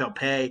penalty they shall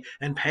pay,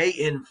 and pay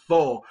in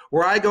full,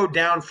 where I go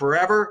down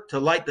forever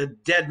to light the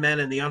dead men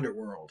in the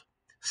underworld."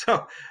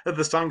 So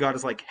the sun god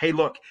is like, hey,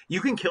 look,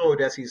 you can kill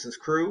Odysseus'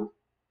 crew,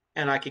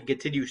 and I can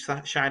continue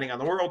shining on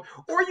the world,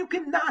 or you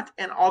cannot,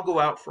 and I'll go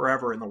out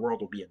forever, and the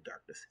world will be in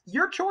darkness.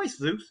 Your choice,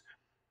 Zeus.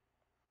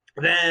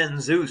 Then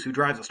Zeus, who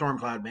drives a storm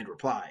cloud, made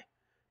reply.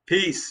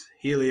 "Peace,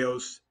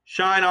 Helios.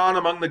 Shine on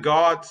among the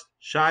gods.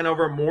 Shine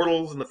over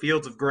mortals in the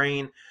fields of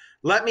grain.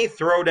 Let me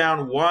throw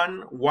down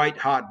one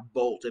white-hot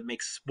bolt and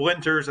make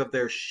splinters of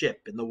their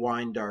ship in the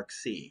wine-dark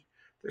sea."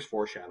 There's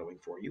foreshadowing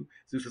for you.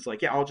 Zeus is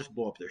like, yeah, I'll just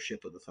blow up their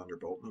ship with a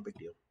thunderbolt. No big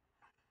deal.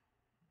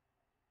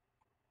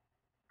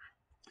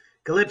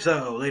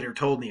 Calypso later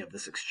told me of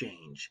this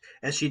exchange,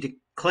 as she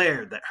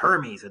declared that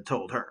Hermes had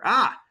told her.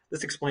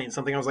 This explains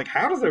something. I was like,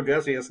 how does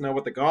Odysseus know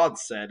what the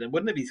gods said? And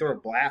wouldn't it be sort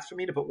of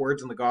blasphemy to put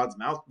words in the god's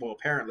mouth? Well,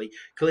 apparently,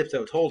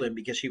 Calypso told him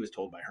because she was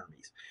told by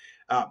Hermes.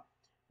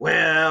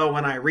 Well,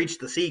 when I reached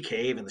the sea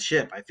cave in the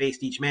ship, I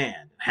faced each man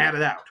and had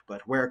it out,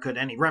 but where could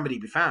any remedy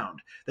be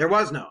found? There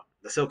was none.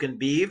 The silken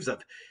beeves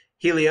of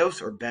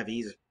Helios, or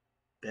bevies,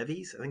 I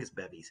think it's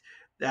bevies,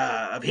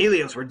 of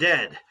Helios were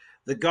dead.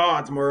 The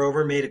gods,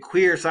 moreover, made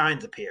queer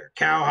signs appear.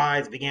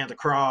 Cowhides began to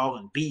crawl,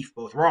 and beef,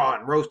 both raw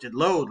and roasted,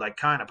 lowed like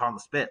kine upon the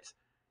spits.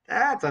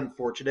 That's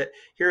unfortunate.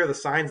 Here are the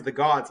signs of the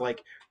gods,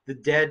 like the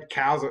dead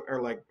cows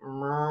are like,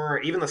 murr.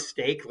 Even the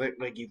steak,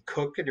 like you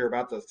cooked it, you're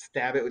about to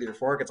stab it with your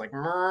fork, it's like,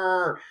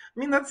 murr. I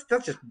mean, that's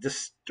just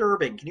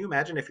disturbing. Can you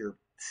imagine if your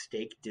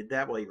steak did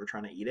that while you were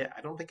trying to eat it?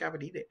 I don't think I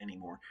would eat it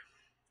anymore.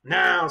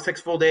 Now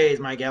 6 full days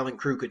my gallant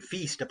crew could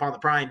feast upon the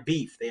prime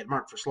beef they had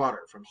marked for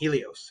slaughter from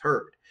Helios'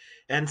 herd.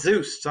 And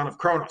Zeus, son of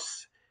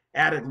Cronos,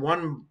 added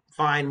one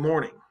fine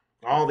morning.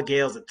 All the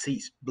gales had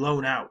ceased,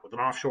 blown out with an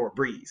offshore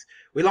breeze.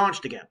 We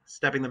launched again,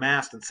 stepping the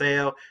mast and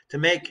sail to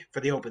make for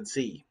the open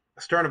sea.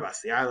 Astern of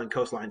us the island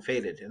coastline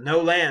faded, and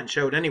no land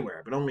showed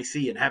anywhere, but only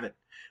sea and heaven,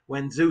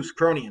 when Zeus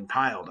Cronion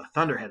piled a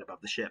thunderhead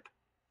above the ship.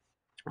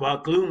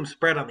 While gloom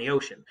spread on the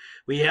ocean,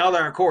 we held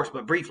our course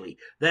but briefly,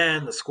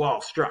 then the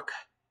squall struck,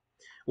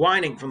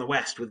 whining from the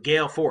west with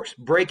gale force,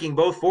 breaking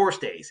both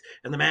forestays,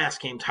 and the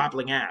mast came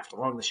toppling aft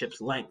along the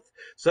ship's length.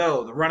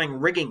 So the running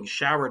rigging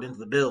showered into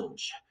the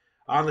bilge.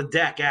 On the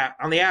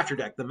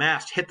afterdeck, the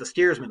mast hit the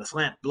steersman a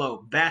slant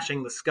blow,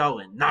 bashing the skull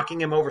in, knocking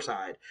him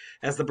overside,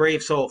 as the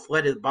brave soul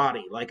fled his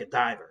body like a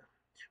diver.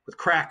 With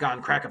crack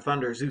on crack of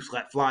thunder, Zeus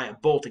let fly a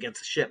bolt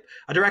against the ship,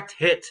 a direct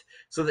hit,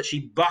 so that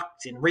she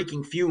bucked in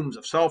reeking fumes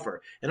of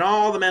sulphur, and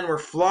all the men were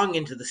flung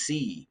into the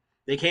sea.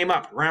 They came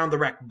up round the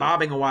wreck,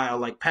 bobbing awhile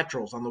like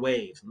petrels on the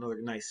waves.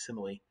 Another nice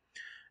simile.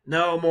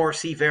 No more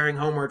seafaring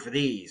homeward for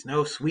these,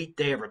 no sweet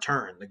day of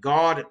return. The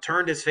god had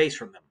turned his face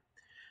from them.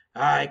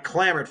 I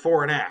clambered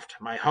fore and aft,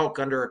 my hulk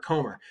under a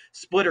comber,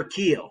 split her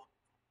keel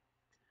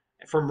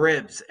from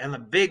ribs, and the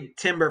big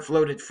timber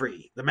floated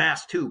free. The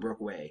mast, too,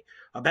 broke away.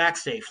 A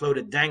backstay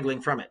floated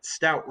dangling from it,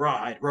 stout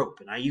rawhide rope,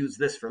 and I used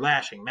this for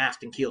lashing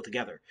mast and keel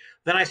together.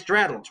 Then I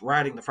straddled,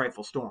 riding the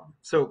frightful storm.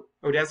 So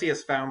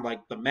Odysseus found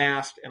like the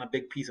mast and a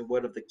big piece of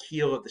wood of the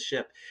keel of the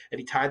ship, and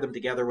he tied them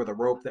together with a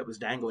rope that was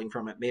dangling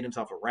from it, made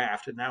himself a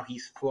raft, and now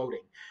he's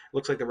floating.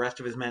 Looks like the rest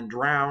of his men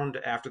drowned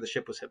after the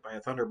ship was hit by a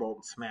thunderbolt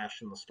and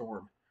smashed in the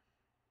storm.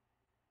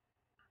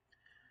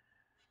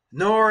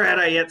 Nor had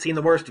I yet seen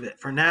the worst of it,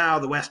 for now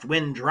the west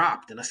wind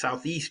dropped and a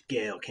southeast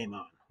gale came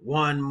on.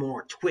 One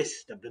more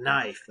twist of the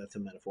knife, that's a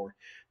metaphor,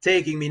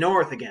 taking me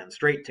north again,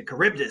 straight to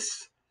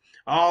Charybdis.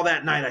 All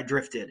that night I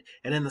drifted,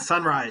 and in the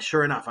sunrise,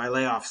 sure enough, I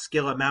lay off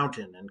Scylla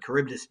mountain and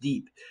Charybdis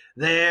deep.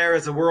 There,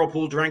 as the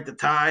whirlpool drank the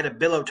tide, a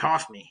billow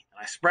tossed me,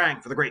 and I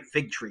sprang for the great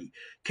fig tree,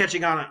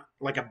 catching on it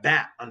like a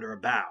bat under a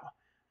bough.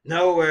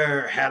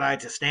 Nowhere had I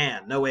to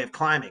stand, no way of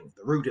climbing,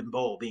 the root and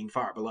bole being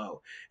far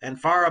below, and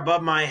far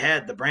above my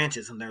head the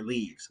branches and their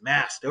leaves,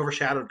 massed,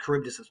 overshadowed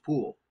Charybdis'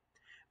 pool.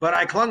 But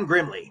I clung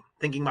grimly,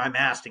 thinking my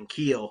mast and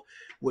keel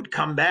would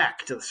come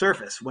back to the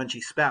surface when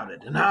she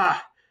spouted. And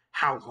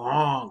how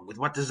long, with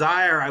what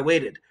desire I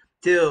waited,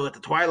 till at the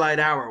twilight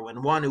hour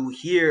when one who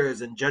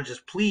hears and judges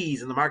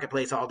pleas in the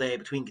marketplace all day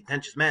between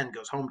contentious men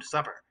goes home to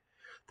supper.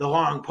 The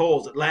long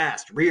poles at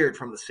last reared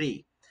from the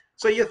sea.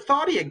 So you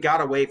thought he had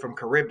got away from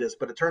Charybdis,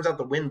 but it turns out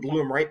the wind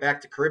blew him right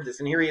back to Charybdis,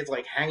 and here he is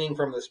like hanging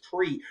from this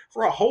tree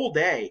for a whole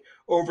day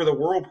over the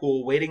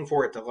whirlpool, waiting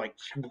for it to like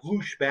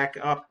whoosh back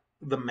up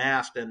the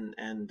mast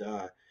and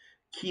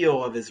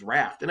keel of his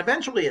raft, and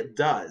eventually it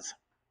does.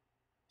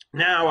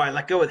 Now I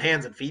let go with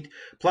hands and feet,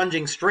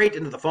 plunging straight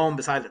into the foam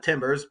beside the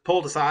timbers,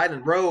 pulled aside,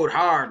 and rowed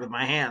hard with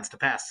my hands to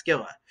pass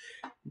Scylla.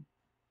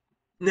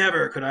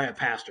 Never could I have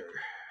passed her,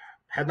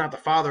 had not the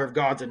father of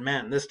gods and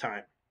men this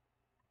time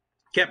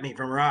kept me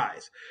from her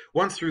eyes.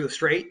 Once through the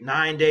strait,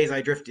 9 days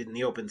I drifted in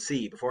the open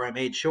sea before I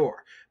made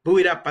shore,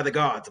 buoyed up by the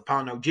gods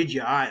upon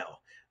Ogygia Isle.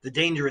 The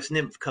dangerous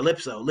nymph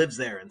Calypso lives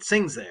there and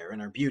sings there in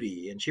her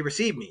beauty, and she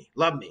received me,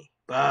 loved me.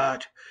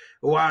 But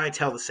why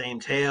tell the same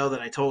tale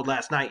that I told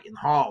last night in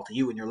hall to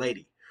you and your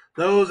lady?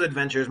 Those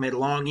adventures made a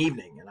long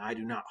evening, and I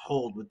do not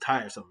hold with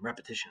tiresome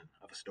repetition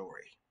of a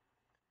story.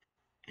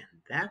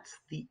 And that's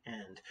the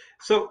end.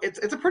 So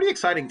it's a pretty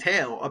exciting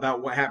tale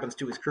about what happens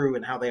to his crew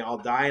and how they all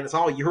die, and it's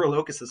all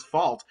Eurylochus's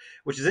fault,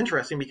 which is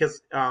interesting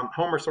because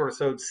Homer sort of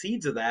sowed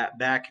seeds of that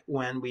back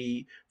when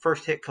we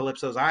first hit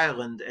Calypso's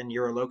island, and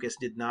Eurylochus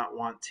did not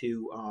want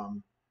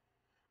to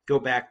go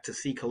back to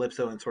see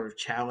Calypso and sort of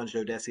challenged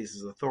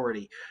Odysseus'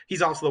 authority.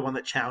 He's also the one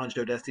that challenged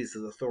Odysseus'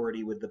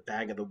 authority with the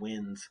Bag of the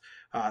Winds.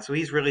 So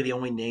he's really the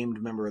only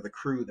named member of the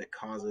crew that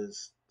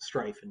causes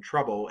strife and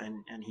trouble,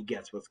 and he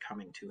gets what's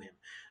coming to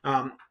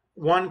him.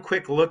 One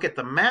quick look at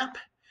the map.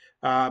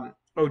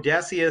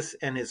 Odysseus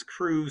and his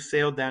crew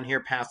sailed down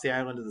here past the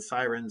island of the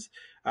Sirens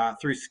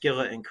through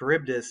Scylla and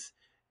Charybdis,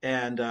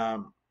 and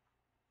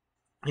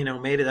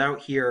made it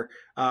out here.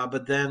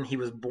 But then he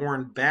was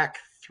borne back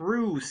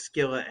through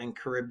Scylla and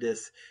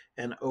Charybdis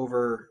and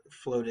over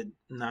floated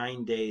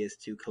 9 days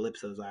to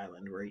Calypso's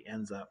island, where he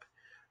ends up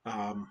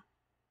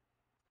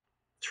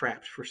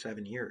trapped for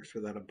 7 years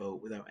without a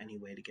boat, without any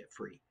way to get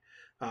free.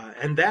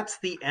 And that's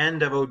the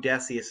end of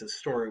Odysseus'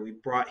 story. We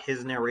brought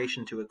his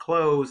narration to a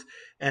close,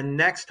 and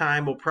next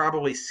time we'll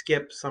probably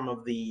skip some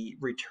of the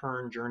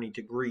return journey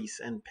to Greece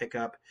and pick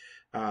up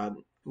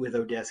with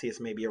Odysseus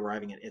maybe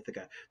arriving at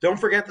Ithaca. Don't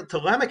forget that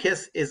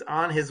Telemachus is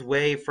on his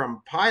way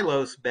from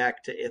Pylos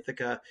back to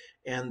Ithaca,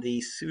 and the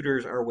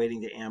suitors are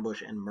waiting to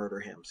ambush and murder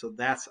him. So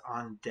that's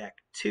on deck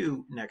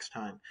 2 next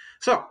time.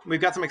 So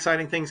we've got some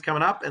exciting things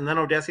coming up, and then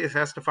Odysseus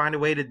has to find a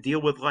way to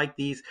deal with like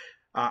these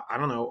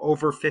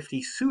over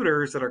 50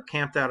 suitors that are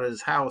camped out at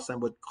his house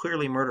and would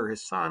clearly murder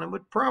his son and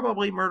would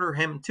probably murder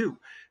him too.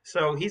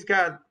 So he's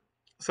got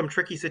some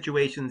tricky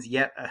situations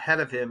yet ahead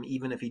of him,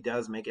 even if he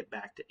does make it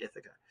back to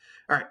Ithaca.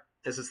 All right,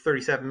 this is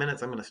 37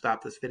 minutes. I'm going to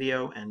stop this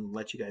video and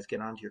let you guys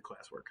get on to your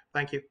classwork.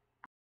 Thank you.